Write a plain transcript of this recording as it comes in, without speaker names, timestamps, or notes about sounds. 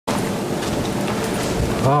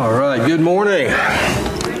All right, good morning.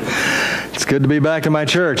 It's good to be back in my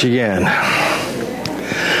church again.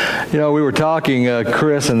 You know, we were talking,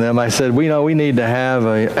 Chris and them, I said, we need to have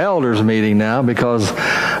an elders meeting now because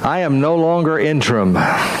I am no longer interim.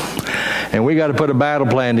 And we got to put a battle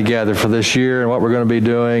plan together for this year and what we're going to be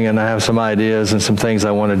doing, and I have some ideas and some things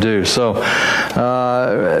I want to do. So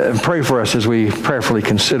pray for us as we prayerfully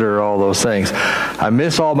consider all those things. I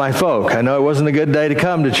miss all my folk. I know it wasn't a good day to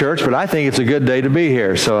come to church, but I think it's a good day to be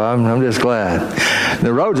here, so I'm just glad.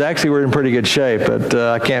 The roads actually were in pretty good shape, but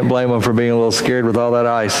I can't blame them for being a little scared with all that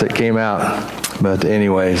ice that came out. But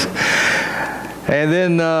anyways. And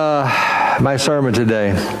then my sermon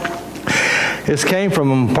today. This came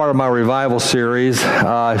from part of my revival series.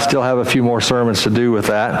 I still have a few more sermons to do with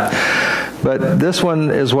that. But this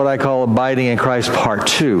one is what I call Abiding in Christ Part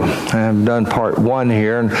 2. I have done Part 1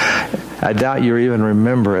 here, and I doubt you even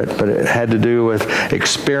remember it, but it had to do with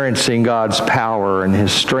experiencing God's power and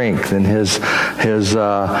His strength and His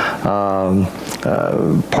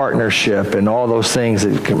partnership and all those things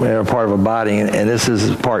that are part of abiding. And this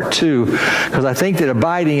is Part 2, because I think that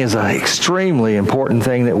abiding is an extremely important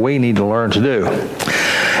thing that we need to learn to do.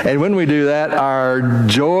 And when we do that, our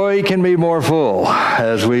joy can be more full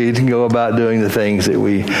as we go about doing the things that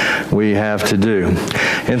we have to do.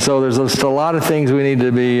 And so there's just a lot of things we need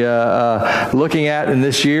to be looking at in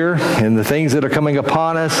this year, and the things that are coming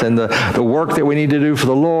upon us, and the work that we need to do for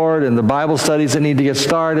the Lord, and the Bible studies that need to get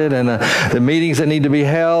started, and the meetings that need to be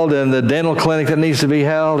held, and the dental clinic that needs to be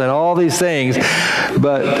held, and all these things.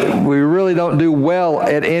 But we really don't do well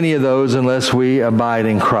at any of those unless we abide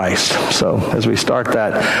in Christ. So as we start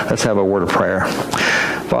that, let's have a word of prayer.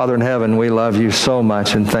 Father in heaven, we love you so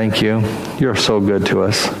much and thank you. You're so good to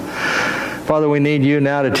us. Father, we need you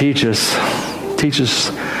now to teach us. Teach us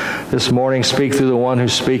this morning. Speak through the one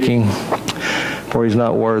who's speaking, for he's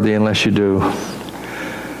not worthy unless you do.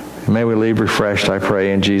 May we leave refreshed, I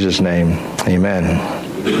pray, in Jesus' name. Amen.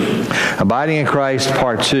 Abiding in Christ,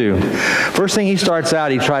 Part 2. First thing he starts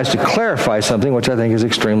out, he tries to clarify something, which I think is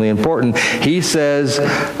extremely important. He says,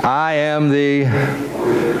 I am the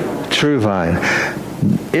true vine.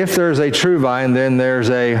 If there's a true vine, then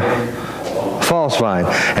there's a false vine.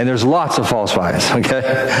 And there's lots of false vines, okay?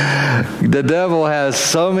 The devil has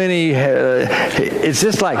so many, it's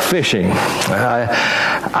just like fishing.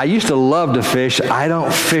 I used to love to fish. I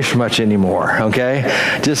don't fish much anymore, okay?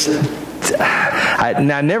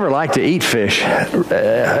 I never liked to eat fish in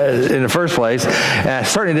the first place. And I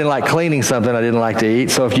certainly didn't like cleaning something I didn't like to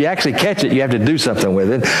eat. So if you actually catch it, you have to do something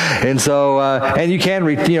with it. And so, and you can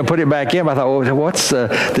put it back in. But I thought, well, what's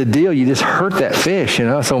the deal? You just hurt that fish,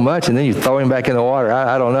 so much, and then you throw him back in the water.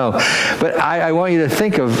 I don't know. But I want you to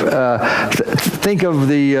think of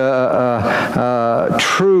the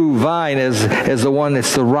true vine as the one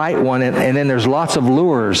that's the right one. And then there's lots of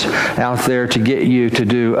lures out there to get you to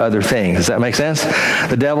do other things. Does that make sense?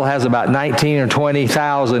 The devil has about 19 or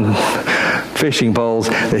 20,000 fishing poles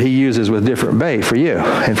that he uses with different bait for you.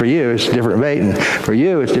 And for you, it's different bait. And for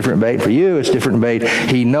you, it's different bait. For you, it's different bait.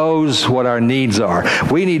 He knows what our needs are.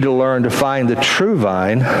 We need to learn to find the true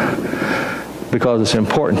vine because it's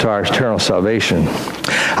important to our eternal salvation.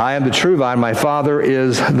 I am the true vine. My Father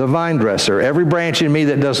is the vine dresser. Every branch in me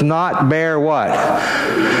that does not bear what?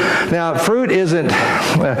 Now, fruit isn't,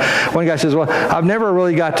 one guy says, well, I've never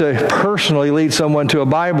really got to personally lead someone to a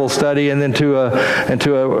Bible study and then to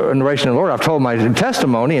a narration of the Lord. I've told my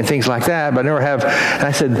testimony and things like that, but I never have. And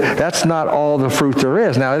I said, that's not all the fruit there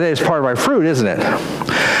is. Now, it is part of our fruit, isn't it?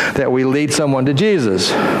 That we lead someone to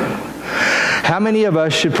Jesus. How many of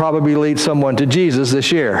us should probably lead someone to Jesus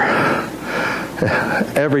this year?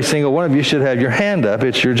 Every single one of you should have your hand up.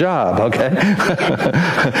 It's your job, okay?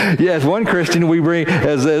 Yes, one Christian we bring,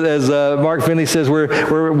 as Mark Finley says,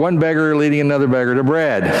 we're one beggar leading another beggar to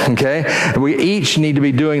bread, okay? We each need to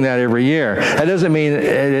be doing that every year. That doesn't mean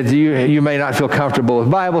that you may not feel comfortable with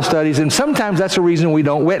Bible studies, and sometimes that's the reason we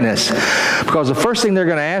don't witness. Because the first thing they're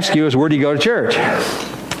going to ask you is, where do you go to church?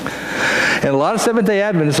 And a lot of Seventh-day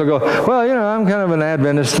Adventists will go, well, I'm kind of an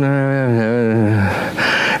Adventist.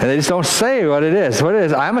 And they just don't say what it is. What it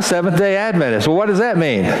is, I'm a Seventh-day Adventist. Well, what does that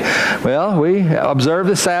mean? Well, we observe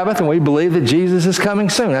the Sabbath and we believe that Jesus is coming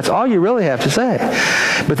soon. That's all you really have to say.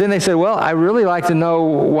 But then they say, well, I really like to know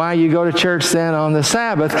why you go to church then on the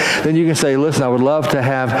Sabbath. Then you can say, listen, I would love to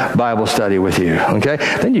have Bible study with you. Okay?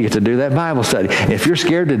 Then you get to do that Bible study. If you're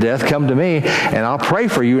scared to death, come to me and I'll pray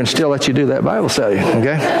for you and still let you do that Bible study.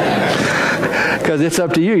 Okay? Because it's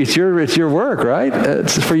up to you. It's your work, right?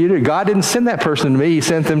 It's for you to do. God didn't send that person to me. He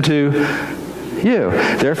sent them to you.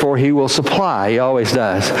 Therefore, he will supply. He always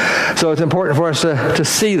does. So it's important for us to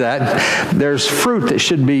see that. There's fruit that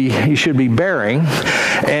you should be bearing.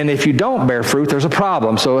 And if you don't bear fruit, there's a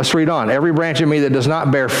problem. So let's read on. Every branch in me that does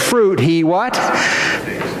not bear fruit, he what?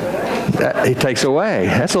 He takes away.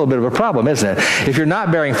 That's a little bit of a problem, isn't it? If you're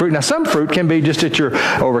not bearing fruit. Now, some fruit can be just that you're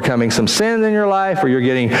overcoming some sin in your life, or you're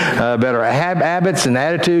getting better habits and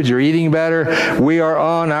attitudes, you're eating better. We are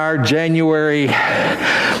on our January,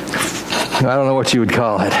 I don't know what you would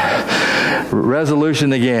call it,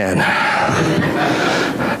 resolution again.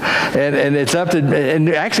 And it's up to, and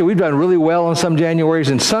actually we've done really well on some Januaries,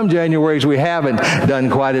 and some Januaries we haven't done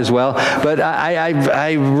quite as well. But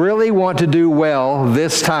I really want to do well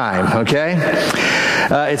this time, okay?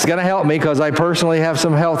 It's going to help me because I personally have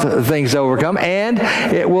some health things to overcome, and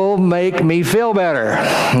it will make me feel better,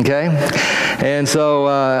 okay? And so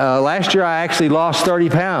last year I actually lost 30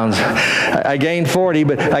 pounds. I gained 40,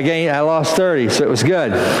 but I lost 30, so it was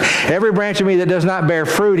good. Every branch of me that does not bear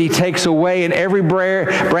fruit, he takes away, and every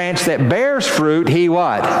branch that bears fruit, he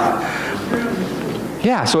what?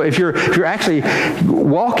 Yeah, so if you're actually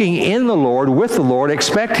walking in the Lord, with the Lord,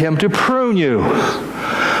 expect him to prune you.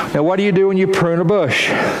 Now, what do you do when you prune a bush?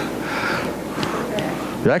 You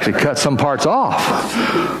actually cut some parts off.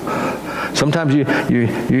 Sometimes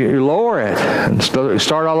you lower it and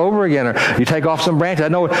start all over again, or you take off some branches. I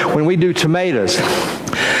know when we do tomatoes,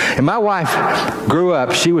 and my wife grew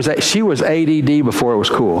up, she was ADD before it was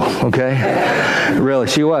cool, okay? Really,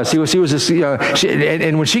 she was. She was just,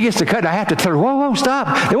 and when she gets to cut, I have to tell her, whoa,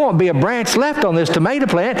 stop. There won't be a branch left on this tomato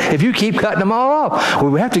plant if you keep cutting them all off.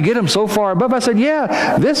 Well, we have to get them so far above. I said,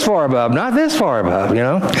 yeah, this far above, not this far above,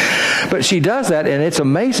 But she does that, and it's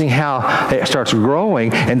amazing how it starts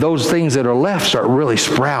growing, and those things that are left start really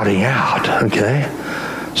sprouting out, okay?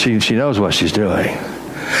 She knows what she's doing.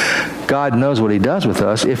 God knows what he does with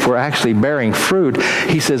us. If we're actually bearing fruit,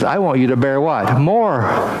 he says, I want you to bear what? More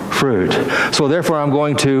fruit. So therefore, I'm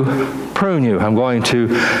going to prune you. I'm going to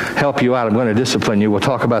help you out. I'm going to discipline you. We'll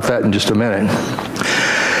talk about that in just a minute.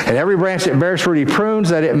 And every branch that bears fruit, he prunes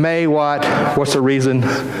that it may what? What's the reason?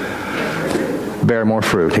 Bear more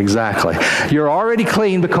fruit. Exactly. You're already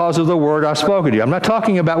clean because of the word I've spoken to you. I'm not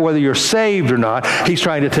talking about whether you're saved or not. He's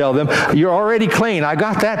trying to tell them, you're already clean. I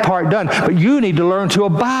got that part done. But you need to learn to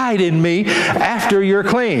abide in me after you're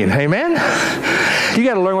clean. Amen? You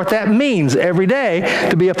got to learn what that means every day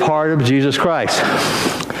to be a part of Jesus Christ.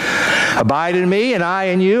 Abide in me and I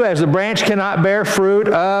in you, as the branch cannot bear fruit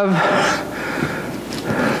of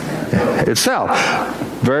itself.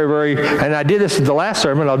 Very, very, and I did this in the last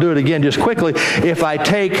sermon. I'll do it again just quickly. If I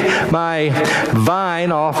take my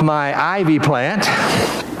vine off my ivy plant,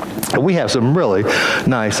 we have some really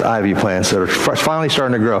nice ivy plants that are finally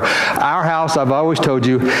starting to grow. Our house, I've always told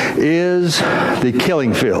you, is the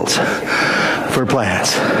killing fields for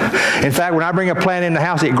plants. In fact, when I bring a plant in the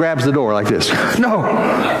house, it grabs the door like this. No,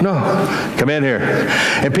 come in here.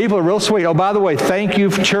 And people are real sweet. Oh, by the way, thank you,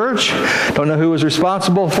 church. Don't know who was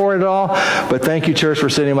responsible for it all, but thank you, church, for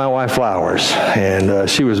sending my wife flowers. And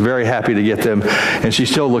she was very happy to get them. And she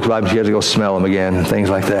still looked like she had to go smell them again and things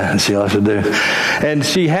like that and see what else to do. And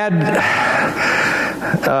she had...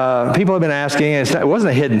 people have been asking, and it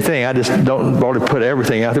wasn't a hidden thing. I just don't want to put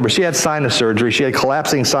everything out there. But she had sinus surgery. She had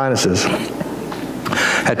collapsing sinuses.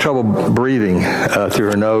 Had trouble breathing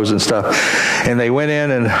through her nose and stuff. And they went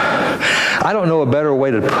in, and I don't know a better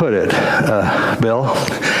way to put it, Bill.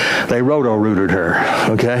 They roto-rooted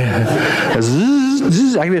her, okay?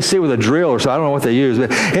 I can just see it with a drill or so. I don't know what they use.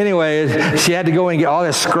 But anyway, she had to go and get all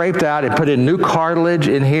this scraped out and put in new cartilage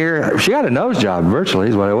in here. She got a nose job, virtually,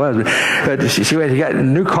 is what it was. But she got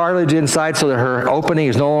new cartilage inside so that her opening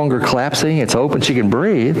is no longer collapsing. It's open. She can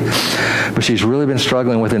breathe. But she's really been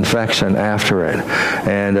struggling with infection after it.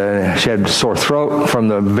 And she had sore throat from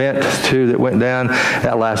the vent, too, that went down.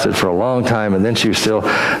 That lasted for a long time. And then she was still,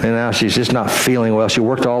 and now she's just not feeling well. She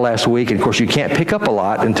worked all last week. And, of course, you can't pick up a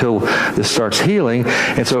lot until this starts healing.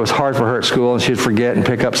 And so it was hard for her at school, and she'd forget and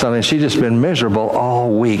pick up something. She's just been miserable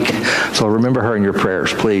all week. So remember her in your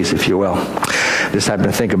prayers, please, if you will. Just happen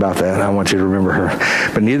to think about that. I want you to remember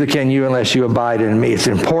her. But neither can you unless you abide in me. It's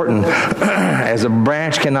important, as a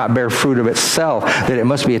branch cannot bear fruit of itself, that it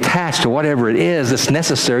must be attached to whatever it is that's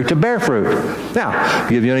necessary to bear fruit. Now, I'll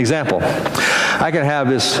give you an example. I can have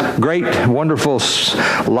this great, wonderful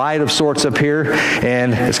light of sorts up here,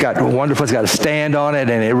 and it's got a stand on it,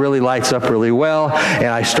 and it really lights up really well, and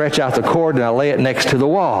I stretch out the cord, and I lay it next to the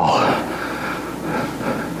wall.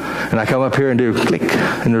 And I come up here and do click,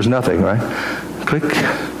 and there's nothing, right? Click.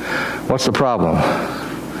 What's the problem?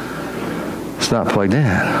 It's not plugged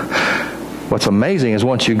in. What's amazing is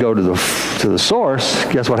once you go to the source,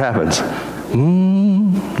 guess what happens?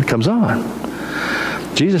 It comes on.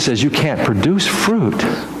 Jesus says you can't produce fruit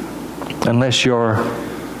unless you're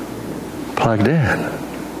plugged in.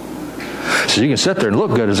 So you can sit there and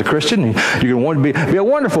look good as a Christian. You can want to be a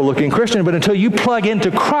wonderful looking Christian, but until you plug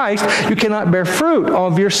into Christ, you cannot bear fruit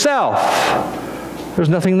of yourself. There's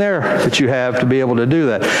nothing there that you have to be able to do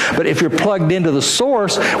that. But if you're plugged into the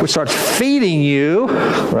source, which starts feeding you,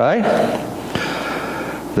 right,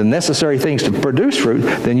 the necessary things to produce fruit,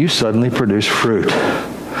 then you suddenly produce fruit.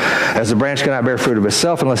 As the branch cannot bear fruit of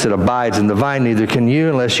itself unless it abides in the vine, neither can you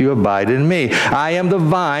unless you abide in me. I am the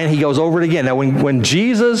vine. He goes over it again. Now, when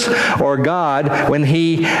Jesus or God, when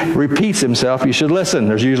he repeats himself, you should listen.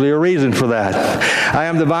 There's usually a reason for that. I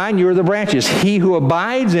am the vine, you are the branches. He who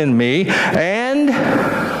abides in me, and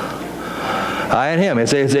I in him.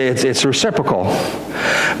 It's reciprocal.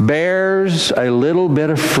 Bears a little bit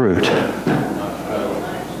of fruit.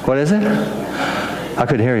 What is it? I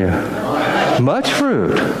couldn't hear you. Much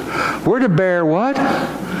fruit. We're to bear what?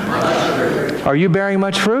 Are you bearing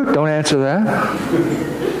much fruit? Don't answer that.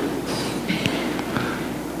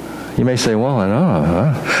 You may say, well,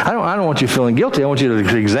 I don't want you feeling guilty. I want you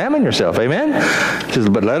to examine yourself. Amen? He says,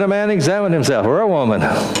 but let a man examine himself, or a woman.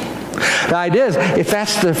 The idea is, if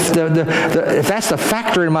that's the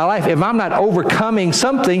factor in my life, if I'm not overcoming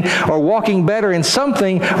something or walking better in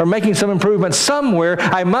something or making some improvement somewhere,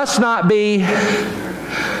 I must not be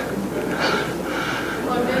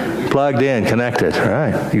plugged in, connected.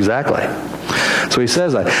 Right, exactly. So he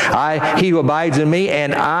says that. He who abides in me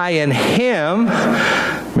and I in him.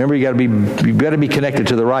 Remember, you've got to be connected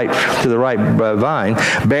to the right vine.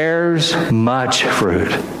 Bears much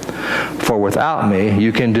fruit. For without me,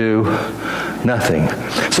 you can do nothing.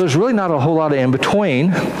 So there's really not a whole lot of in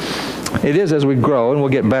between. It is as we grow, and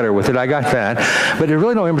we'll get better with it. I got that. But there's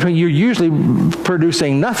really no in between. You're usually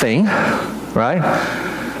producing nothing, right?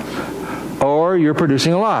 Or you're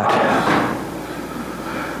producing a lot.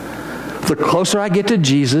 The closer I get to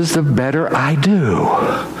Jesus, the better I do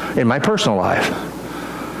in my personal life.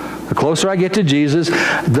 The closer I get to Jesus,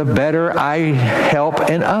 the better I help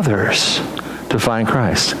in others to find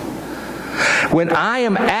Christ. When I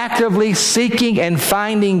am actively seeking and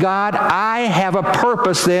finding God, I have a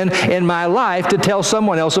purpose then in my life to tell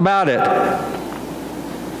someone else about it.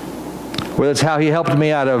 Whether it's how he helped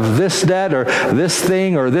me out of this debt or this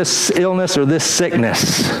thing or this illness or this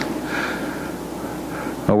sickness.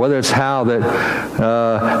 Or whether it's how that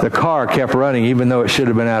the car kept running even though it should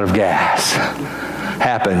have been out of gas.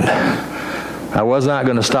 Happened. I was not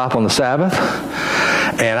going to stop on the Sabbath.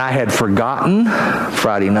 And I had forgotten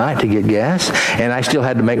Friday night to get gas. And I still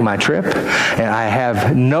had to make my trip. And I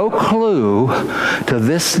have no clue to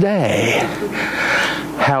this day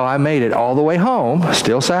how I made it all the way home.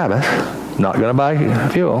 Still Sabbath. Not going to buy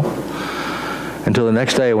fuel. Until the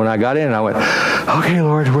next day when I got in and I went, okay,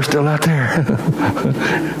 Lord, we're still out there.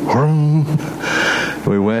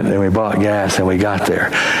 We went and we bought gas and we got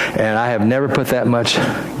there. And I have never put that much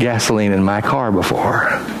gasoline in my car before.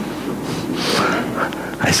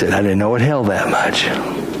 I said, I didn't know it held that much.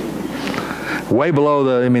 Way below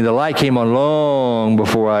the light came on long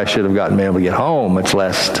before I should have been able to get home, much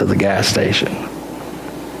less to the gas station.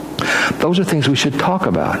 Those are things we should talk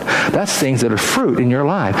about. That's things that are fruit in your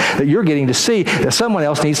life that you're getting to see that someone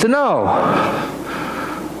else needs to know.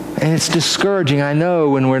 And it's discouraging, I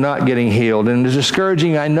know, when we're not getting healed. And it's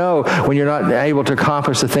discouraging, I know, when you're not able to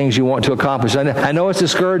accomplish the things you want to accomplish. I know it's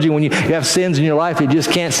discouraging when you have sins in your life you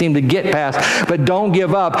just can't seem to get past. But don't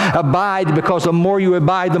give up. Abide, because the more you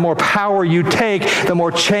abide, the more power you take, the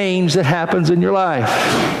more change that happens in your life.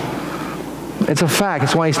 It's a fact.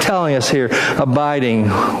 It's why he's telling us here, abiding,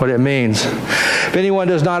 what it means. If anyone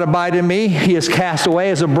does not abide in me, he is cast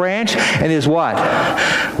away as a branch and is what?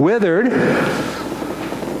 Withered.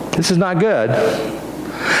 This is not good.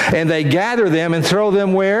 And they gather them and throw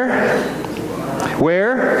them where?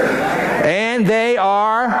 Where? And they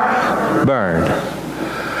are burned.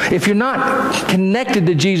 If you're not connected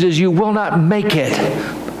to Jesus, you will not make it.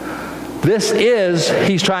 This is,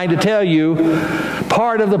 he's trying to tell you,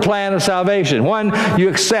 part of the plan of salvation. One, you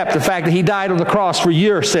accept the fact that he died on the cross for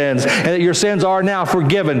your sins and that your sins are now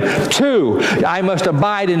forgiven. Two, I must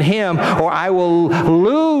abide in him or I will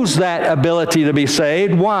lose that ability to be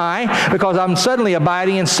saved. Why? Because I'm suddenly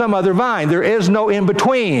abiding in some other vine. There is no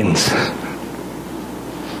in-betweens.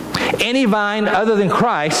 Any vine other than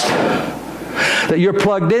Christ that you're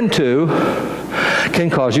plugged into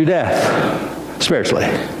can cause you death spiritually.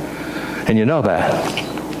 And you know that.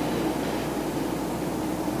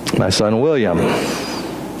 My son William.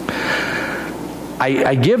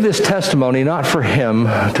 I give this testimony not for him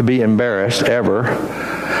to be embarrassed ever,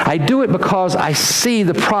 I do it because I see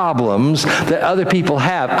the problems that other people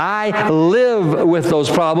have. I live with those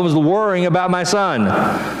problems, worrying about my son.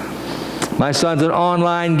 My son's an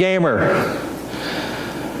online gamer.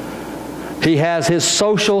 He has his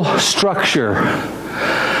social structure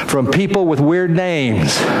from people with weird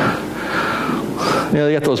names. You know,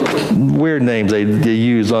 they got those weird names they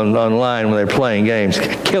use online when they're playing games.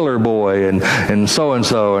 Killer Boy and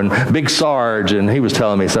so-and-so and Big Sarge. And he was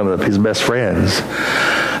telling me some of his best friends.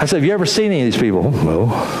 I said, have you ever seen any of these people? No.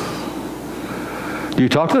 Do you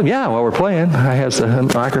talk to them? Yeah, while we're playing. I have the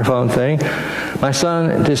microphone thing. My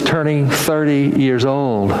son is turning 30 years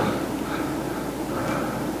old.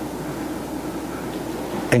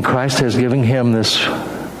 And Christ has given him this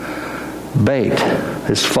bait,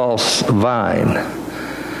 this false vine.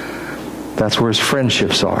 That's where his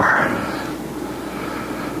friendships are.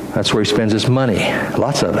 That's where he spends his money,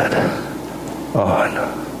 lots of it, on.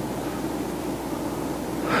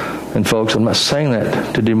 And folks, I'm not saying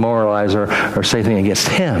that to demoralize or say anything against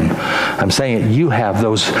him. I'm saying that you have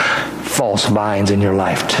those false vines in your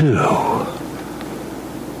life too.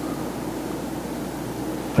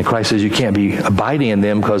 And Christ says you can't be abiding in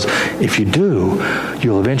them, because if you do,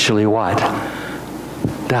 you'll eventually what?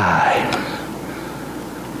 Die.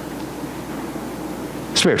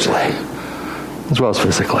 Spiritually, as well as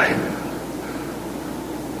physically.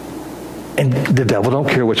 And the devil don't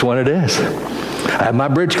care which one it is. I have my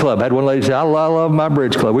bridge club. I had one lady say, I love my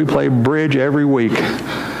bridge club. We play bridge every week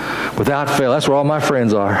without fail. That's where all my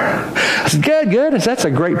friends are. I said, good. That's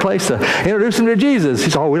a great place to introduce them to Jesus.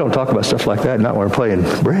 He said, we don't talk about stuff like that, not when we're playing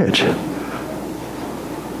bridge.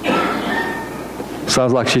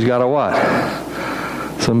 Sounds like she's got a what?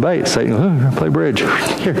 Some bait. Satan, play bridge.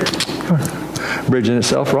 Here. Bridge in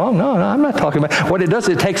itself wrong? No, I'm not talking about. What it does,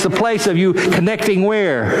 it takes the place of you connecting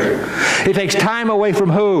where? It takes time away from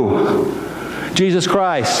who? Jesus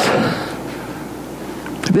Christ.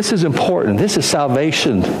 This is important. This is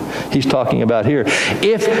salvation he's talking about here.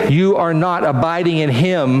 If you are not abiding in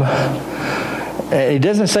him, it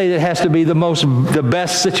doesn't say that it has to be the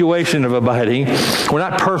best situation of abiding. We're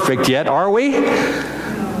not perfect yet, are we?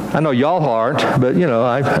 I know y'all aren't, but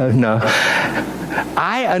no.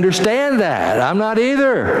 I understand that. I'm not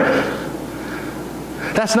either.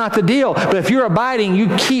 That's not the deal. But if you're abiding,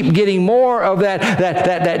 you keep getting more of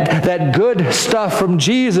that good stuff from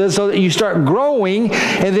Jesus, so that you start growing,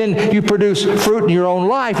 and then you produce fruit in your own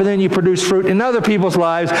life, and then you produce fruit in other people's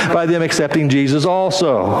lives by them accepting Jesus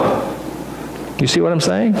also. You see what I'm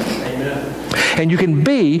saying? Amen. And you can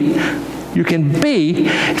be,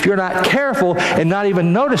 if you're not careful and not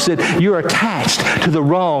even notice it, you're attached to the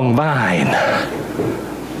wrong vine.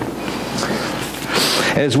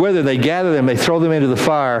 And it's whether they gather them, they throw them into the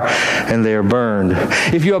fire, and they are burned.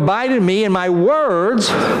 If you abide in me, and my words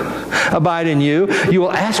abide in you, you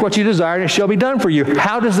will ask what you desire, and it shall be done for you.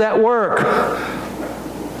 How does that work?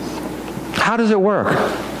 How does it work?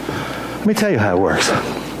 Let me tell you how it works.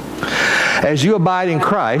 As you abide in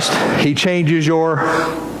Christ, he changes your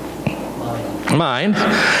mind.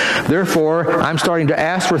 Therefore, I'm starting to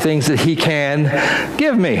ask for things that he can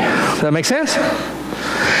give me. Does that make sense?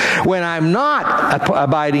 When I'm not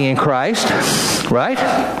abiding in Christ, right,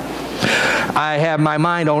 I have my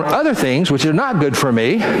mind on other things which are not good for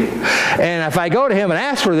me. And if I go to him and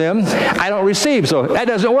ask for them, I don't receive. So that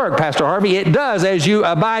doesn't work, Pastor Harvey. It does. As you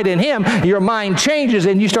abide in him, your mind changes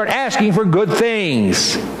and you start asking for good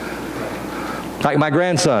things. Like my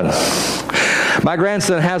grandson. My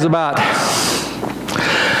grandson has about,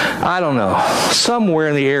 I don't know, somewhere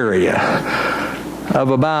in the area of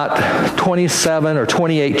about 27 or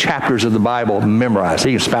 28 chapters of the Bible memorized.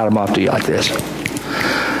 He can spout them off to you like this.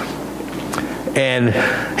 And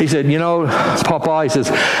he said, Papa, he says,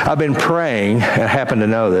 I've been praying, and I happen to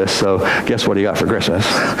know this, so guess what he got for Christmas?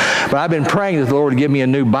 But I've been praying that the Lord would give me a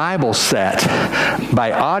new Bible set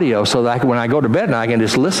by audio, so that when I go to bed now, I can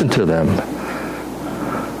just listen to them.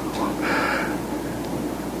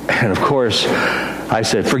 And of course, I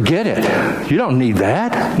said, forget it. You don't need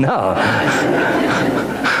that. No.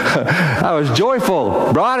 I was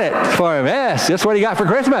joyful. Brought it for him. Yes, that's what he got for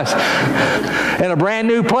Christmas. And a brand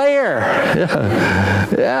new player.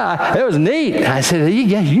 Yeah, it was neat. I said,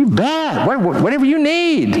 yeah, you bet. Whatever you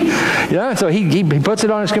need. So he puts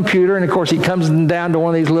it on his computer, and of course he comes down to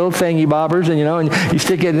one of these little thingy bobbers, and and you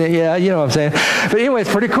stick it in, you know what I'm saying. But anyway,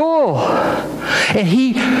 it's pretty cool. And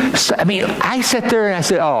I sat there and I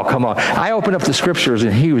said, oh, come on. I opened up the scriptures,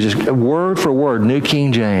 and he was just word for word, New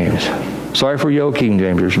King James. Sorry for you old King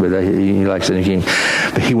Jamesers, but he likes the New King.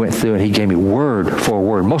 But he went through and he gave me word for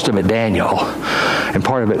word. Most of it Daniel. And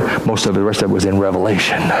part of it, the rest of it was in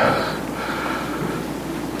Revelation.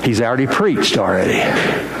 He's already preached already.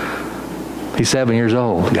 He's 7 years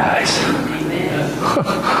old, guys.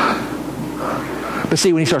 But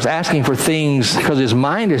see, when he starts asking for things because his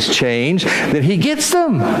mind has changed, then he gets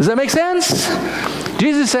them. Does that make sense?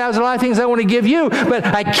 Jesus said, there's a lot of things I want to give you, but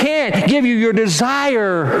I can't give you your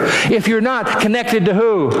desire if you're not connected to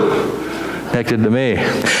who? Connected to me.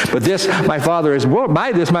 But this, my Father is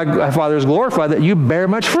glorified that you bear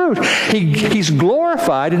much fruit. He's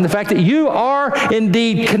glorified in the fact that you are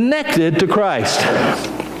indeed connected to Christ.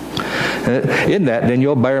 In that, then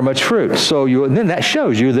you'll bear much fruit. So then that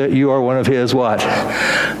shows you that you are one of his what?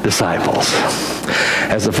 Disciples.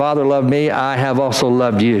 As the Father loved me, I have also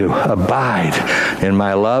loved you. Abide in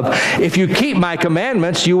my love. If you keep my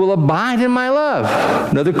commandments, you will abide in my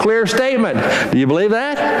love. Another clear statement. Do you believe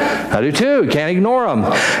that? I do too. Can't ignore them.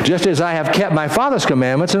 Just as I have kept my Father's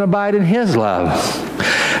commandments and abide in his love.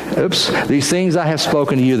 Oops. These things I have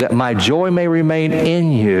spoken to you, that my joy may remain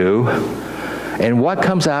in you. And what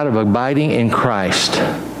comes out of abiding in Christ?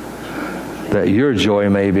 That your joy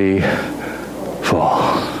may be full.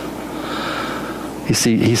 You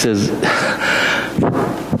see, he says,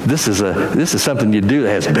 this is something you do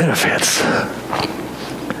that has benefits.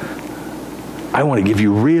 I want to give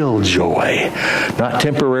you real joy. Not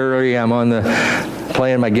temporarily, I'm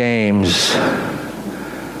playing my games.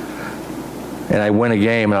 And I win a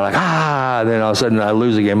game, and I'm like, then all of a sudden I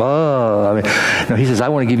lose a game. No, he says, I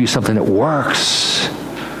want to give you something that works,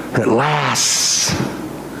 that lasts.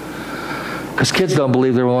 Because kids don't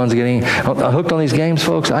believe they're the ones getting hooked on these games,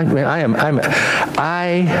 folks. I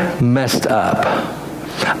messed up.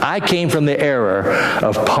 I came from the era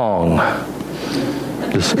of Pong.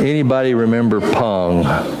 Does anybody remember Pong?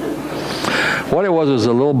 What it was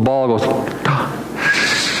a little ball goes,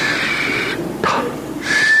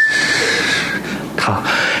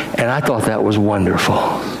 and I thought that was wonderful.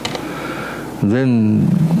 Then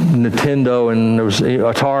Nintendo and there was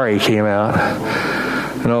Atari came out.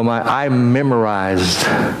 And I memorized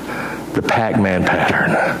the Pac-Man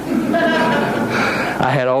pattern.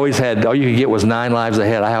 I had always had, all you could get was 9 lives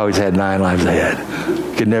ahead. I always had 9 lives ahead.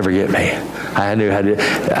 Could never get me. I knew how to,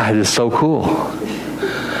 it was so cool.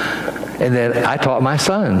 And then I taught my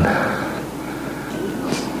son.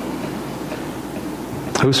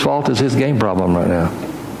 Whose fault is his game problem right now?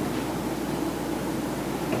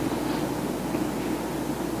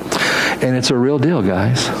 And it's a real deal,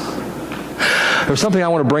 guys. There's something I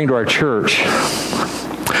want to bring to our church.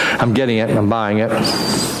 I'm getting it. I'm buying it.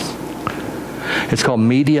 It's called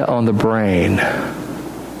Media on the Brain.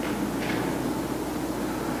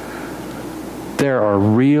 There are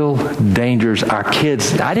real dangers. Our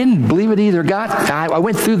kids, I didn't believe it either. I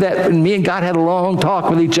went through that, and me and God had a long talk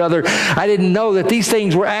with each other. I didn't know that these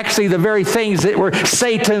things were actually the very things that were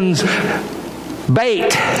Satan's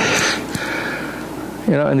bait.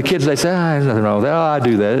 And the kids, they say, there's nothing wrong with that. I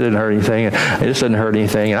do that. It didn't hurt anything. It just doesn't hurt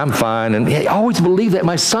anything, and I'm fine. And I always believed that.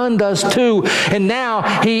 My son does too. And now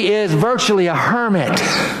he is virtually a hermit.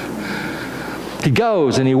 He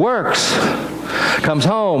goes and he works. Comes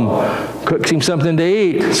home, cooks him something to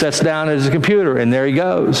eat, sits down at his computer, and there he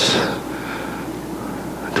goes.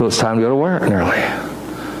 Until it's time to go to work nearly.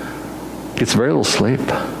 Gets very little sleep.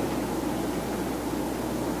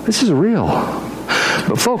 This is real.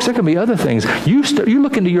 But folks, there can be other things. You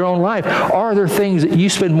look into your own life. Are there things that you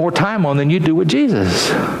spend more time on than you do with Jesus?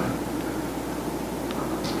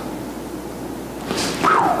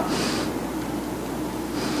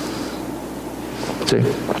 See?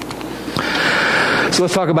 So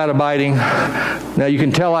let's talk about abiding. Now you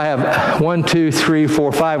can tell I have 1, 2, 3,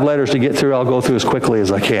 4, 5 letters to get through. I'll go through as quickly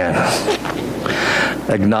as I can.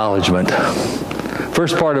 Acknowledgement.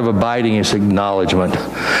 First part of abiding is acknowledgement.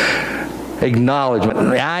 Acknowledgement.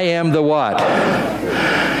 I am the what?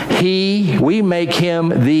 We make him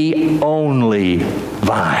the only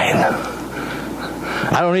vine.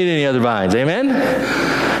 I don't need any other vines. Amen?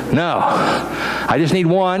 No. I just need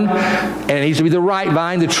one, and it needs to be the right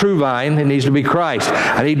vine, the true vine. It needs to be Christ.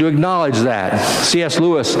 I need to acknowledge that. C.S.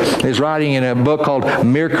 Lewis is writing in a book called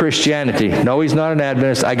Mere Christianity. No, he's not an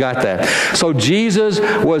Adventist. I got that. So Jesus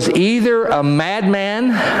was either a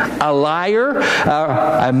madman, a liar,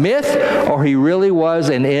 a myth, or he really was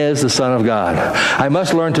and is the Son of God. I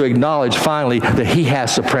must learn to acknowledge finally that he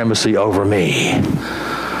has supremacy over me.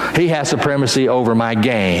 He has supremacy over my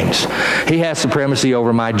games. He has supremacy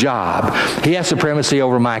over my job. He has supremacy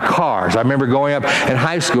over my cars. I remember growing up in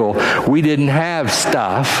high school, we didn't have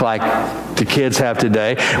stuff like the kids have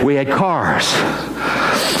today. We had cars.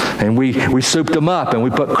 And we souped them up and we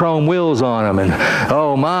put chrome wheels on them. And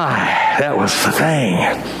oh my, that was the thing.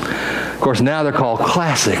 Of course, now they're called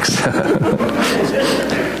classics.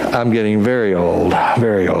 I'm getting very old,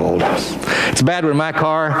 very old. It's bad when my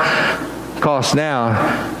car costs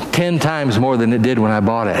now 10 times more than it did when I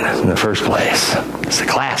bought it in the first place. It's a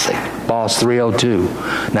classic. Boss 302,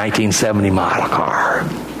 1970 model car.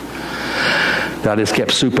 I just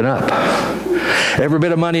kept souping up. Every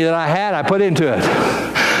bit of money that I had, I put into it.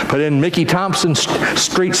 Put in Mickey Thompson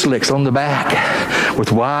street slicks on the back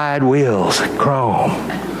with wide wheels,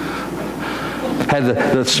 chrome. Had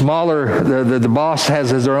the smaller, the Boss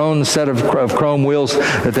has their own set of chrome wheels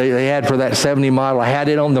that they had for that 70 model. I had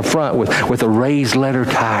it on the front with the raised leather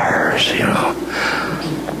tires, you know.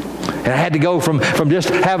 And I had to go from just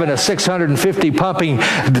having a 650 pumping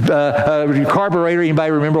carburetor.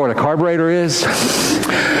 Anybody remember what a carburetor is?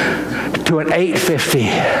 To an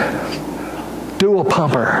 850 dual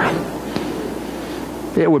pumper.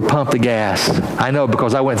 It would pump the gas. I know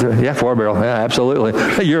because I went through, 4-barrel. Yeah, absolutely.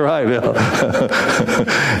 You're right, Bill.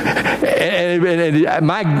 and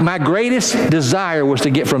my greatest desire was to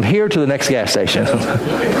get from here to the next gas station.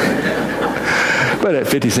 But at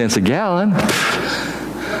 50 cents a gallon,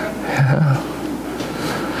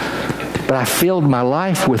 but I filled my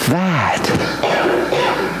life with that.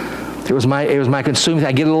 It was my consuming.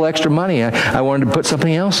 I get a little extra money. I wanted to put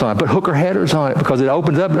something else on. I put hooker headers on it because it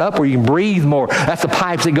opens up where you can breathe more. That's the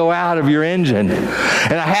pipes that go out of your engine.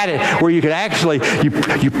 And I had it where you could actually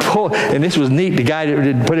you pull. And this was neat. The guy that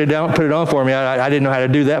did put it on for me. I didn't know how to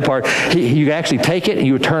do that part. You could actually take it and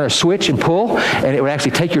you would turn a switch and pull, and it would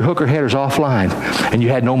actually take your hooker headers offline, and you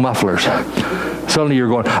had no mufflers. Suddenly you're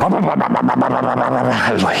going.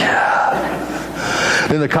 I was like, yeah.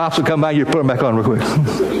 Then the cops would come by. You put them back on real quick.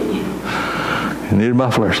 You needed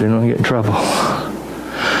mufflers so you don't get in trouble.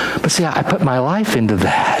 But see, I put my life into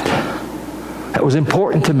that. That was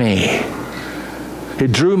important to me.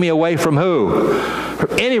 It drew me away from who? From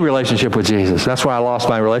any relationship with Jesus. That's why I lost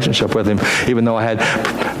my relationship with him, even though I had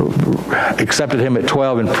accepted him at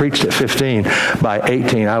 12 and preached at 15. By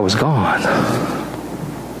 18, I was gone.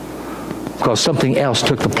 Because something else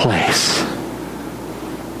took the place.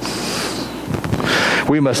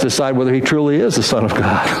 We must decide whether he truly is the Son of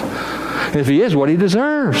God. If he is, what he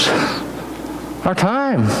deserves. Our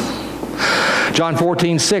time. John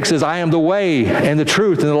 14:6 says, I am the way and the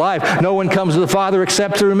truth and the life. No one comes to the Father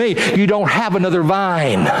except through me. You don't have another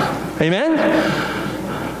vine. Amen?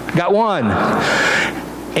 Got one.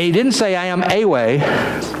 And he didn't say, I am a way,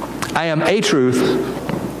 I am a truth,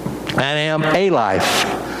 and I am a life.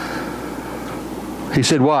 He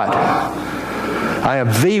said what? I am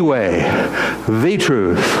the way, the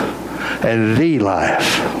truth, and the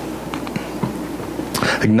life.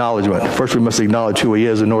 Acknowledgement. First, we must acknowledge who he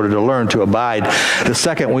is in order to learn to abide. The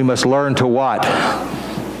second, we must learn to what?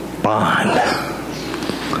 Bond.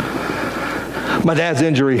 My dad's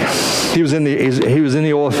injury. He was in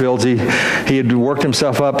the oil fields. He had worked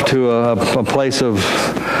himself up to a place of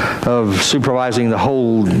supervising the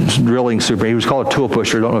whole drilling super. He was called a tool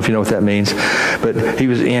pusher. I don't know if you know what that means, but he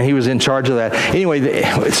was in charge of that. Anyway,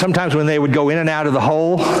 sometimes when they would go in and out of the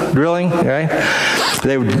hole drilling, right,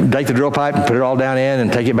 they would take the drill pipe and put it all down in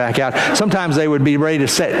and take it back out. Sometimes they would be ready to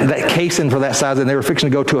set that casing for that size, and they were fixing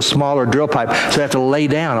to go to a smaller drill pipe, so they have to lay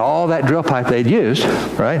down all that drill pipe they'd used,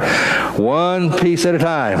 right, one piece at a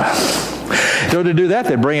time. So to do that,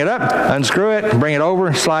 they'd bring it up, unscrew it, bring it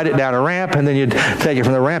over, slide it down a ramp, and then you'd take it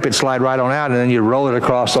from the ramp, it'd slide right on out, and then you'd roll it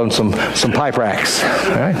across on some pipe racks.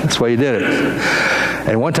 All right? That's the way you did it.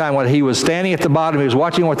 And one time when he was standing at the bottom, he was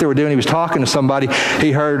watching what they were doing, he was talking to somebody,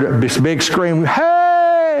 he heard this big scream, hey!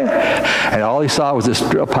 And all he saw was this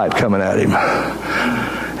drill pipe coming at him.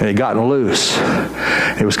 And it had gotten loose.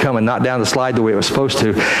 It was coming not down the slide the way it was supposed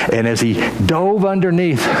to. And as he dove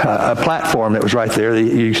underneath a platform that was right there,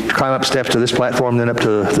 you climb up steps to this platform, then up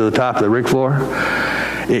to the top of the rig floor,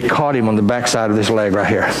 it caught him on the backside of this leg right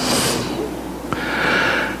here.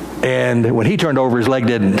 And when he turned over, his leg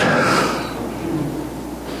didn't.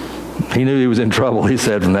 He knew he was in trouble, he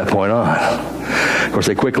said, from that point on. Of course,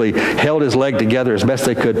 they quickly held his leg together as best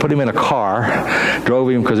they could, put him in a car, drove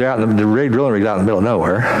him, because they're out in the drilling rig's out in the middle of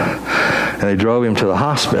nowhere, and they drove him to the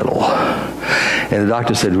hospital. And the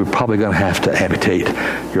doctor said, we're probably going to have to amputate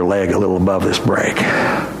your leg a little above this break.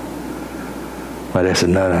 My dad said,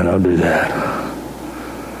 no, don't do that.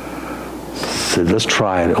 He said, let's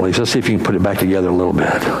try it at least. Let's see if you can put it back together a little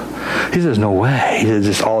bit. He says, no way. He said, it's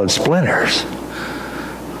just all in splinters.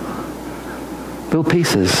 Little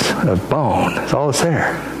pieces of bone. That's all that's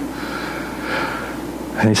there.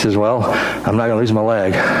 And he says, well, I'm not going to lose my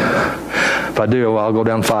leg. If I do, well, I'll go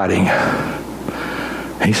down fighting.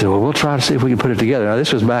 And he said, well, we'll try to see if we can put it together. Now,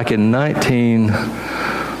 this was back in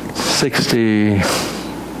 1960.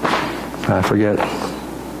 I forget,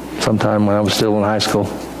 sometime when I was still in high school.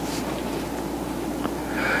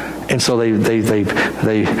 And so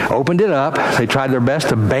they opened it up. They tried their best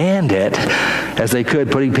to band it as they could,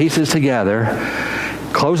 putting pieces together,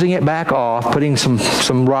 closing it back off, putting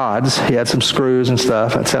some rods. He had some screws and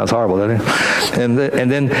stuff. That sounds horrible, doesn't it? And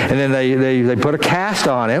then they put a cast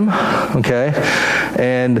on him. Okay,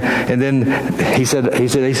 and then he said,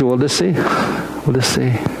 we'll just see. We'll just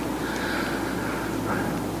see.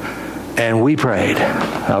 And we prayed.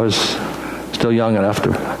 I was still young enough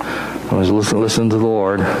to. I was listening to the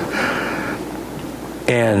Lord,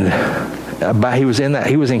 and he was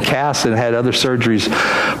in cast and had other surgeries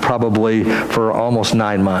probably for almost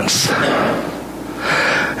 9 months.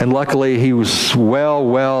 And luckily, he was well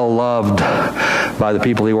loved by the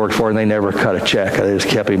people he worked for, and they never cut a check. They just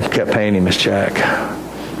kept paying him his check.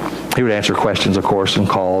 He would answer questions, of course, and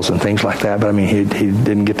calls and things like that. But I mean, he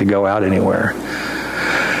didn't get to go out anywhere.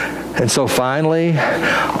 And so finally,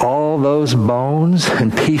 all those bones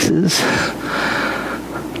and pieces,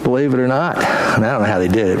 believe it or not, and I don't know how they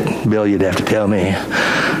did it, Bill, you'd have to tell me,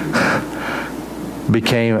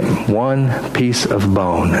 became one piece of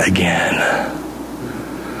bone again.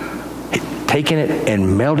 Taking it and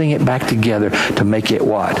melding it back together to make it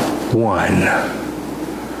what? One.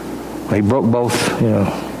 He broke both,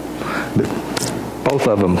 but both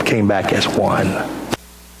of them came back as one.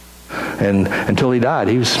 And until he died,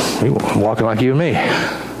 he was walking like you and me.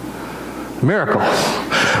 Miracle.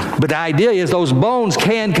 But the idea is those bones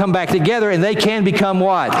can come back together and they can become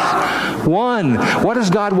what? One. What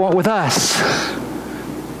does God want with us?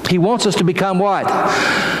 He wants us to become what?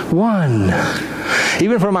 One.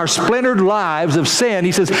 Even from our splintered lives of sin,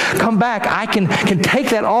 he says, come back. I can take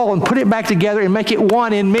that all and put it back together and make it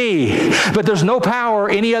one in me. But there's no power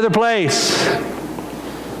any other place.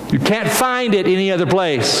 You can't find it any other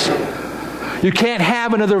place. You can't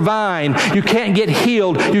have another vine. You can't get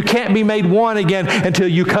healed. You can't be made one again until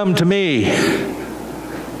you come to me.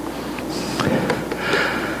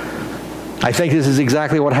 I think this is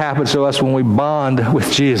exactly what happens to us when we bond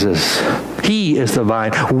with Jesus. He is the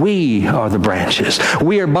vine. We are the branches.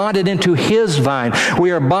 We are bonded into His vine.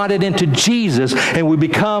 We are bonded into Jesus, and we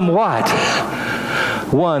become what?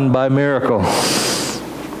 One by miracle.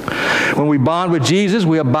 When we bond with Jesus,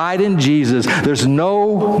 we abide in Jesus. There is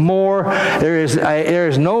no more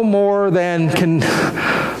than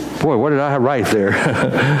boy, what did I write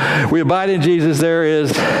there? We abide in Jesus.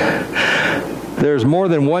 There's more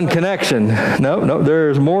than one connection. No,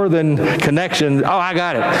 there's more than connection. Oh, I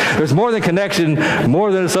got it. There's more than connection,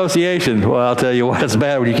 more than association. Well, I'll tell you what, it's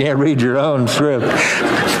bad when you can't read your own script.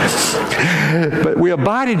 But we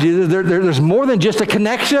abide in Jesus. There's more than just a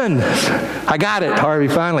connection. I got it, Harvey,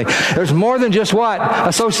 finally. There's more than just what?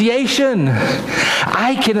 Association.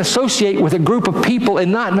 I can associate with a group of people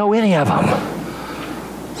and not know any of them.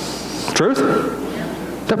 Truth?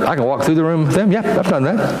 I can walk through the room with them. Yep, I've done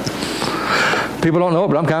that. People don't know it,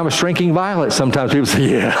 but I'm kind of a shrinking violet. Sometimes people say,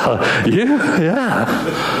 yeah.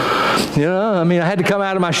 I mean, I had to come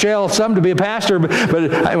out of my shell some to be a pastor, but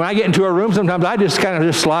when I get into a room, sometimes I just kind of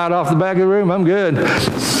just slide off the back of the room. I'm good.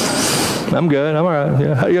 I'm all right.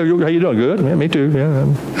 Yeah. How you doing? Good. Yeah, me too. Yeah.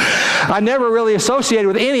 I never really associated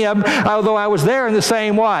with any of them, although I was there in the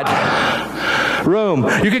same what? Room.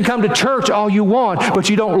 You can come to church all you want, but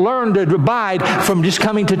you don't learn to abide from just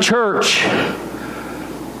coming to church.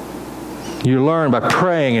 You learn by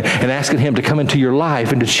praying and asking Him to come into your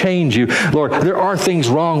life and to change you. Lord, there are things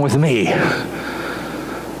wrong with me.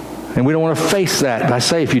 And we don't want to face that. But I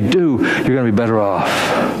say if you do, you're going to be better off.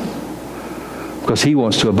 Because He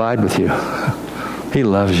wants to abide with you. He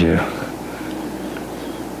loves you.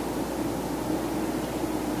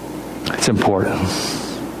 It's important.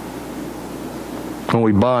 When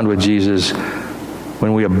we bond with Jesus,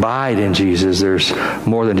 when we abide in Jesus, there's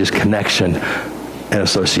more than just connection and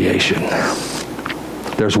association.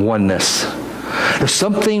 There's oneness. There's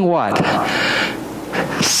something what?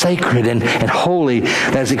 Sacred and holy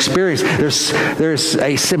that is experienced. There's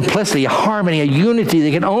a simplicity, a harmony, a unity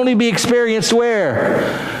that can only be experienced where?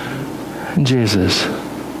 In Jesus.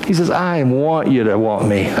 He says, I want you to want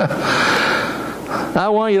me. I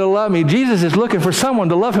want you to love me. Jesus is looking for someone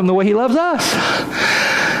to love Him the way He loves us.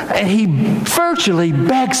 And He virtually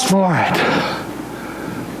begs for it.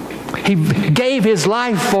 He gave His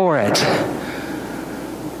life for it.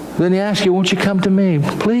 Then He asks you, won't you come to me,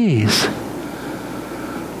 please?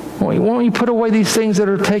 Won't you put away these things that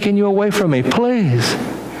are taking you away from me, please?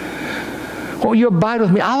 Won't you abide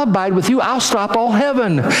with me? I'll abide with you. I'll stop all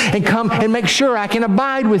heaven and come and make sure I can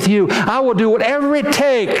abide with you. I will do whatever it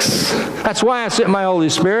takes. That's why I sent my Holy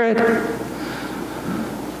Spirit.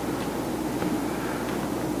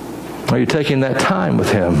 Are you taking that time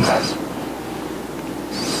with Him?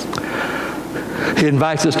 He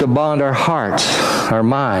invites us to bond our hearts, our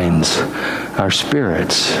minds, our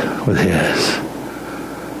spirits with His.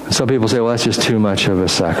 And some people say, well, that's just too much of a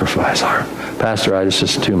sacrifice. Or, Pastor, it's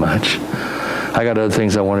just too much. I got other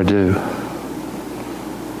things I want to do.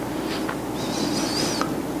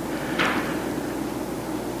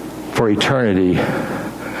 For eternity,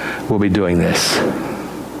 we'll be doing this.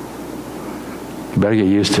 You better get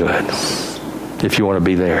used to it if you want to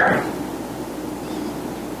be there.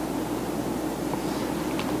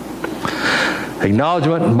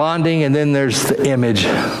 Acknowledgement, bonding, and then there's the image.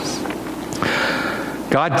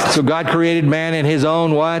 So God created man in His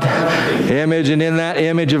own what? Image, and in that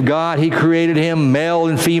image of God, He created him, male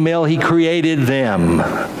and female, He created them.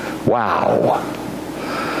 Wow.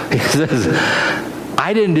 He says,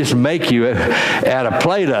 I didn't just make you out of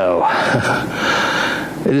Play-Doh.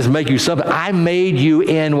 I just make you something. I made you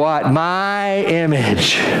in what? My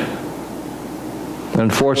image.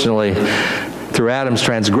 Unfortunately, through Adam's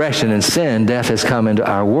transgression and sin, death has come into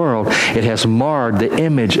our world. It has marred the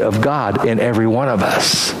image of God in every one of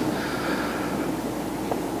us.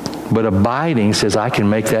 But abiding says, I can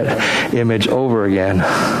make that image over again.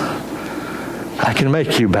 I can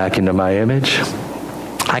make you back into my image.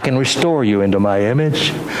 I can restore you into my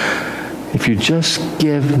image if you just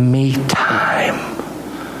give me time.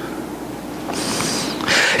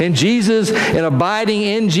 In Jesus, in abiding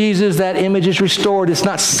in Jesus, that image is restored. It's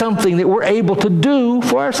not something that we're able to do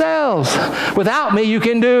for ourselves. Without me, you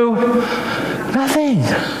can do nothing.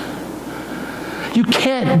 You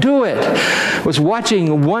can't do it. I was watching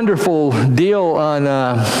a wonderful deal on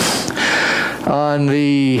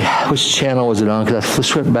the, which channel was it on? Because I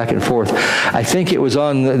switched back and forth. I think it was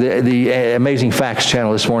on the Amazing Facts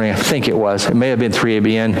channel this morning. I think it was. It may have been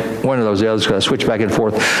 3ABN, one of those others, because I switched back and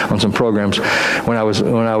forth on some programs when I was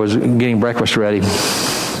getting breakfast ready.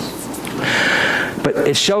 But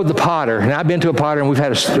it showed the potter, and I've been to a potter, and we've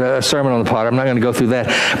had a sermon on the potter. I'm not going to go through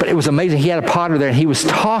that, but it was amazing. He had a potter there, and he was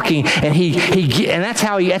talking, and and that's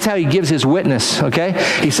how he gives his witness. Okay,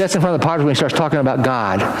 he sits in front of the potter when he starts talking about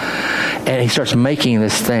God, and he starts making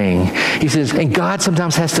this thing. He says, and God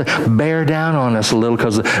sometimes has to bear down on us a little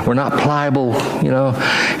because we're not pliable, you know.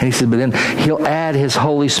 And he said, but then He'll add His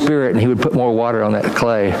Holy Spirit, and He would put more water on that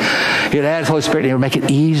clay. He'd add His Holy Spirit, and He would make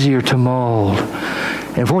it easier to mold.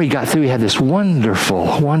 And before he got through, he had this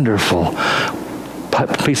wonderful, wonderful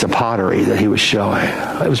piece of pottery that he was showing.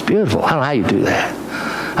 It was beautiful. I don't know how you do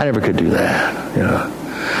that. I never could do that, you know.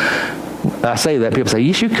 I say that, people say,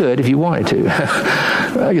 yes, you could if you wanted to.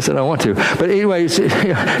 I guess I don't want to. But anyway, it's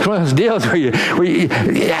one of those deals where you,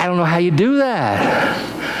 I don't know how you do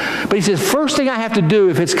that. But he says, first thing I have to do,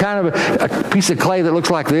 if it's kind of a piece of clay that looks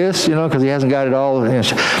like this, you know, because he hasn't got it all. He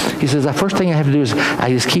says, the first thing I have to do is I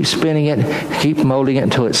just keep spinning it, keep molding it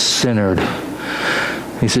until it's centered.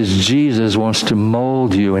 He says, Jesus wants to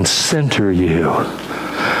mold you and center you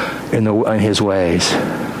in His ways.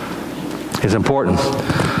 It's important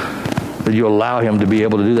that you allow Him to be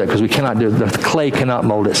able to do that, because we cannot do it. The clay cannot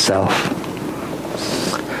mold itself.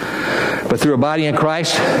 But through abiding in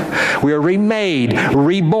Christ, we are remade,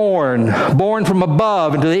 reborn, born from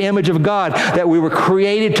above into the image of God that we were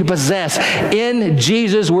created to possess. In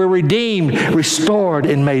Jesus, we're redeemed, restored,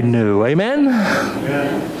 and made new. Amen?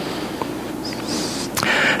 Amen.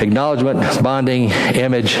 Acknowledgement, bonding,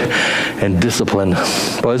 image, and discipline.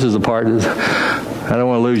 Boy, this is the part that I don't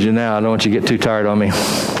want to lose you now. I don't want you to get too tired on me.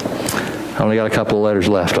 I only got a couple of letters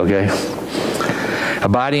left, okay?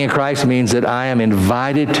 Abiding in Christ means that I am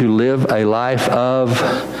invited to live a life of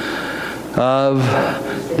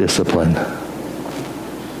discipline.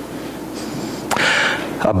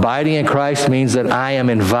 Abiding in Christ means that I am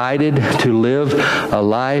invited to live a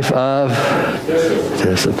life of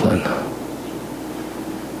discipline.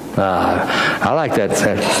 I like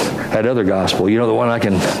that other gospel. You know, the one I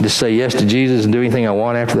can just say yes to Jesus and do anything I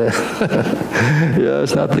want after that. Yeah,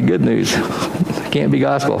 it's not the good news. It can't be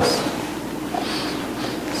gospel.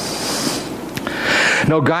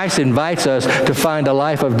 No, Christ invites us to find a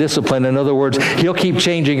life of discipline. In other words, He'll keep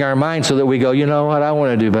changing our minds so that we go, you know what, I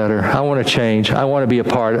want to do better. I want to change. I want to be a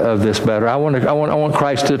part of this better. I want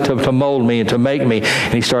Christ to mold me and to make me.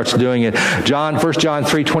 And He starts doing it. 1 John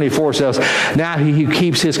 3:24 says, now He who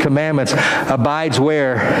keeps His commandments abides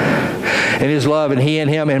where? In His love, and He in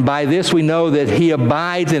Him. And by this we know that He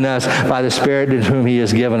abides in us by the Spirit in whom He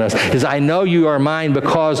has given us. He says, I know you are mine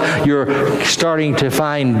because you're starting to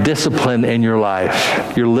find discipline in your life.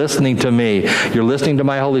 You're listening to me. You're listening to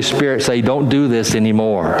my Holy Spirit say, don't do this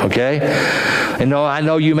anymore, okay? And no, I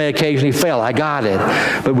know you may occasionally fail. I got it.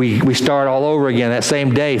 But we start all over again that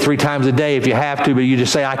same day, 3 times a day if you have to, but you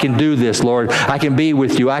just say, I can do this, Lord. I can be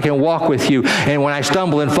with you. I can walk with you. And when I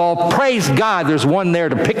stumble and fall, praise God, there's one there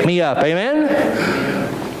to pick me up.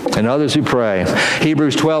 Amen? And others who pray.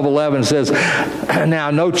 Hebrews 12:11 says,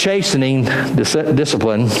 now no chastening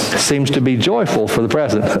discipline seems to be joyful for the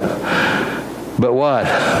present. But what?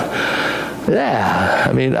 Yeah,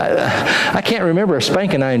 I mean, I can't remember a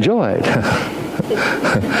spanking I enjoyed.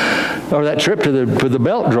 Or that trip to the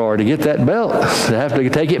belt drawer to get that belt, to have to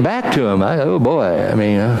take it back to him. Oh boy, I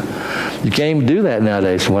mean, you can't even do that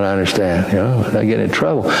nowadays from what I understand, not getting in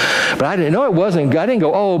trouble. But I didn't know it wasn't, I didn't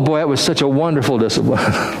go, oh boy, that was such a wonderful discipline.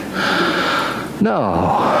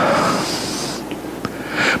 No.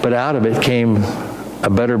 But out of it came a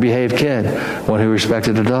better behaved kid, one who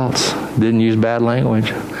respected adults, didn't use bad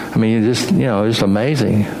language. I mean, just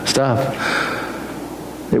amazing stuff.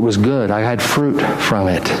 It was good. I had fruit from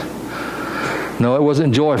it. No, it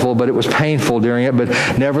wasn't joyful, but it was painful during it. But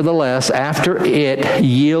nevertheless, after it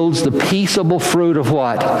yields the peaceable fruit of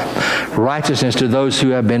what? Righteousness to those who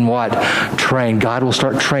have been what? Trained. God will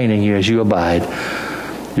start training you as you abide.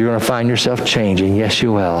 You're going to find yourself changing. Yes,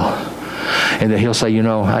 you will. And then he'll say,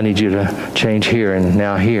 I need you to change here and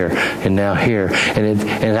now here and now here.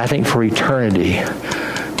 And I think for eternity,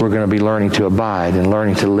 we're going to be learning to abide and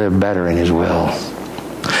learning to live better in his will.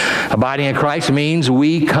 Abiding in Christ means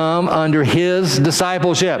we come under his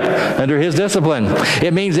discipleship, under his discipline.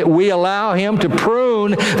 It means that we allow him to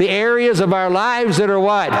prune the areas of our lives that are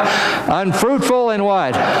what? Unfruitful and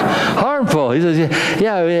what? Harmful. He says,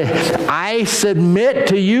 I submit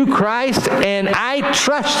to you, Christ, and I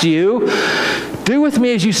trust you. Do with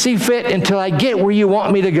me as you see fit until I get where you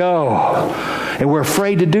want me to go. And we're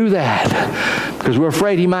afraid to do that because we're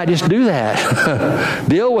afraid he might just do that.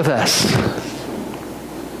 Deal with us.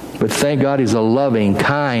 But thank God he's a loving,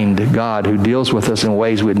 kind God who deals with us in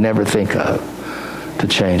ways we'd never think of to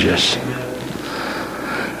change us.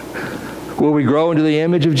 Will we grow into the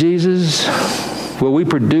image of Jesus? Will we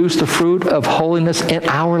produce the fruit of holiness in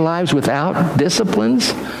our lives without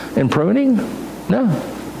disciplines and pruning? No.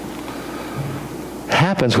 It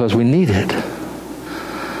happens because we need it.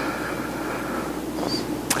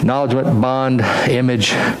 Acknowledgement, bond,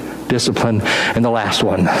 image, discipline, and the last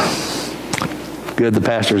one. Good, the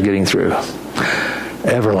pastor's getting through.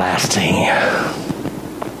 Everlasting.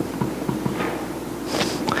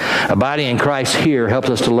 Abiding in Christ here helps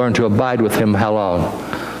us to learn to abide with him how long?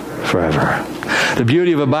 Forever. The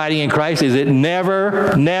beauty of abiding in Christ is it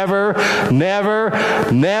never, never, never,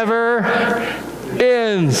 never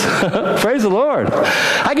ends. Praise the Lord.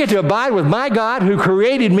 I get to abide with my God who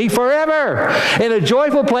created me forever in a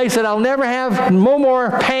joyful place that I'll never have no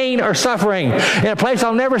more pain or suffering, in a place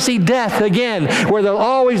I'll never see death again, where there'll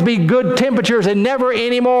always be good temperatures and never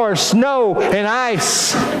any more snow and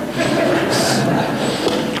ice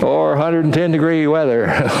or 110-degree weather.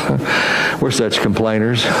 We're such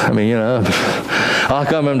complainers. I mean, I'll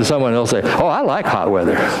come into someone and they'll say, oh, I like hot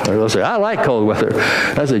weather. Or they'll say, I like cold weather.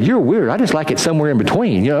 I said, you're weird. I just like it somewhere in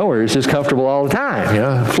between, where it's just comfortable all the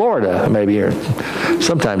time. Florida, maybe, or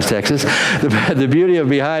sometimes Texas. The beauty of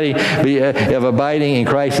abiding in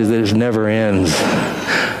Christ is that it never ends.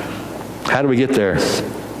 How do we get there?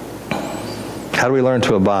 How do we learn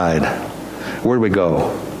to abide? Where do we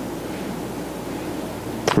go?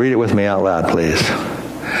 Read it with me out loud, please.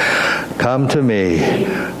 Come to me,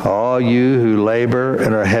 all you who labor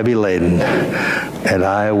and are heavy laden, and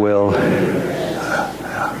I will...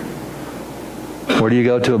 Where do you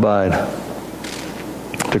go to abide?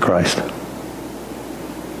 To Christ.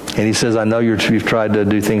 And he says, I know you've tried to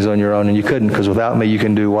do things on your own, and you couldn't, because without me you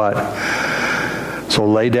can do what? So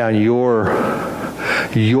lay down your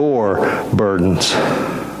burdens.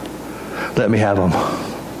 Let me have them.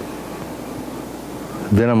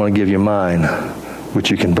 Then I'm going to give you mine,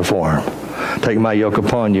 which you can perform. Take my yoke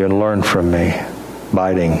upon you and learn from me,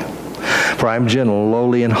 abiding. For I am gentle and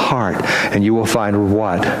lowly in heart, and you will find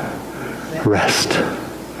what? Rest.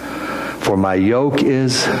 For my yoke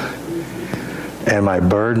is, and my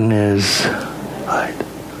burden is light.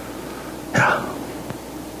 Yeah.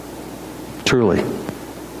 Truly.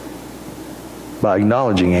 By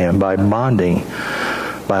acknowledging him, by bonding,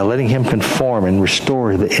 by letting him conform and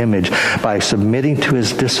restore the image, by submitting to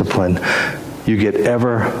his discipline, you get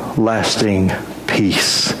everlasting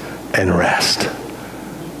peace and rest.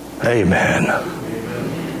 Amen.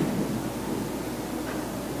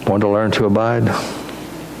 Want to learn to abide?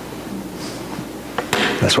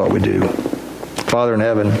 That's what we do. Father in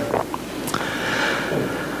heaven,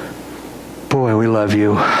 boy, we love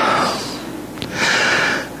you.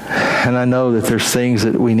 And I know that there's things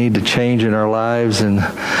that we need to change in our lives, and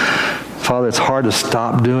Father, it's hard to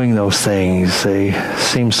stop doing those things. They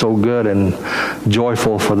seem so good and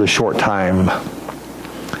joyful for the short time.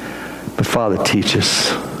 But Father, teach us.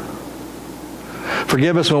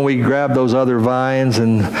 Forgive us when we grab those other vines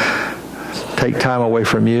and take time away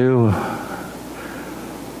from you.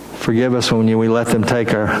 Forgive us when we let them take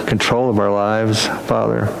control of our lives.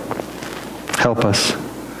 Father, help us.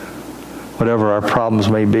 Whatever our problems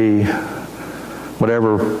may be,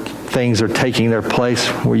 whatever things are taking their place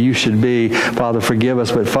where you should be, Father, forgive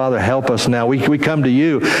us. But Father, help us now. We come to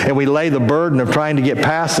you and we lay the burden of trying to get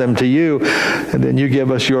past them to you. And then you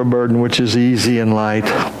give us your burden, which is easy and light,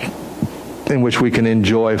 in which we can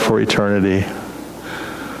enjoy for eternity.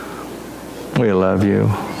 We love you.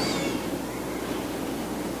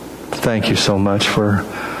 Thank you so much for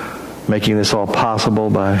making this all possible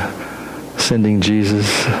by sending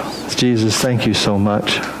Jesus. Jesus, thank you so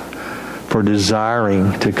much for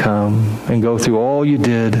desiring to come and go through all you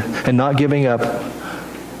did and not giving up.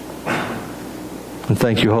 And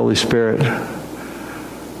thank you, Holy Spirit,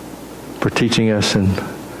 for teaching us and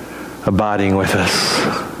abiding with us.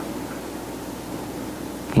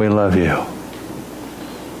 We love you.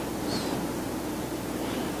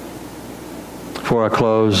 Before I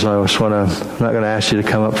close, I'm not going to ask you to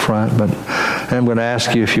come up front, but I'm going to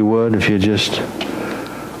ask you, if you would, if you just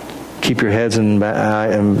keep your heads and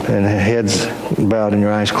heads bowed and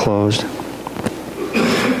your eyes closed.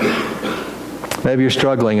 Maybe you're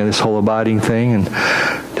struggling in this whole abiding thing, and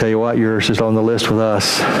tell you what, yours is on the list with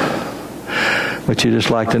us. But you just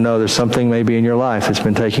like to know there's something maybe in your life that's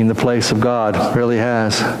been taking the place of God. It really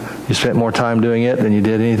has. You spent more time doing it than you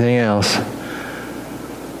did anything else.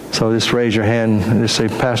 So just raise your hand and just say,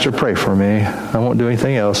 Pastor, pray for me. I won't do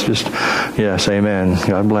anything else. Just, yes, amen.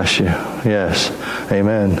 God bless you. Yes,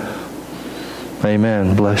 amen.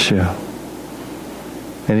 Amen. Bless you.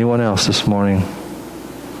 Anyone else this morning?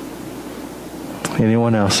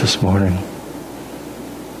 Anyone else this morning?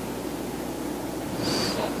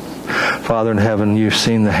 Father in heaven, you've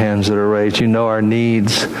seen the hands that are raised. You know our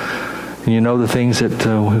needs. And you know the things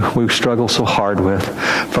that we struggle so hard with.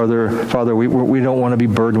 Father, we don't want to be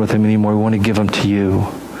burdened with them anymore. We want to give them to you.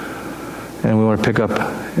 And we want to pick up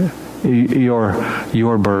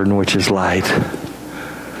your burden, which is light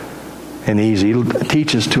and easy.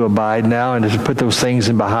 Teach us to abide now and to put those things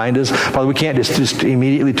in behind us. Father, we can't just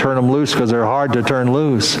immediately turn them loose because they're hard to turn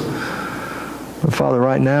loose. But Father,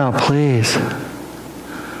 right now, please,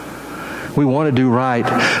 we want to do right.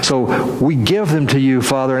 So we give them to you,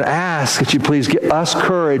 Father, and ask that you please give us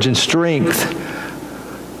courage and strength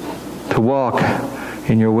to walk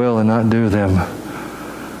in your will and not do them,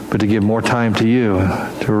 but to give more time to you,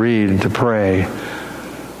 to read and to pray.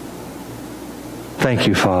 Thank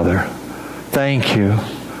you, Father. Thank you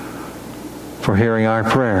for hearing our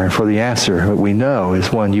prayer and for the answer that we know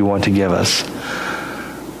is one you want to give us,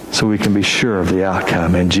 so we can be sure of the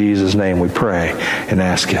outcome. In Jesus' name we pray and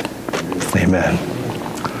ask it. Amen.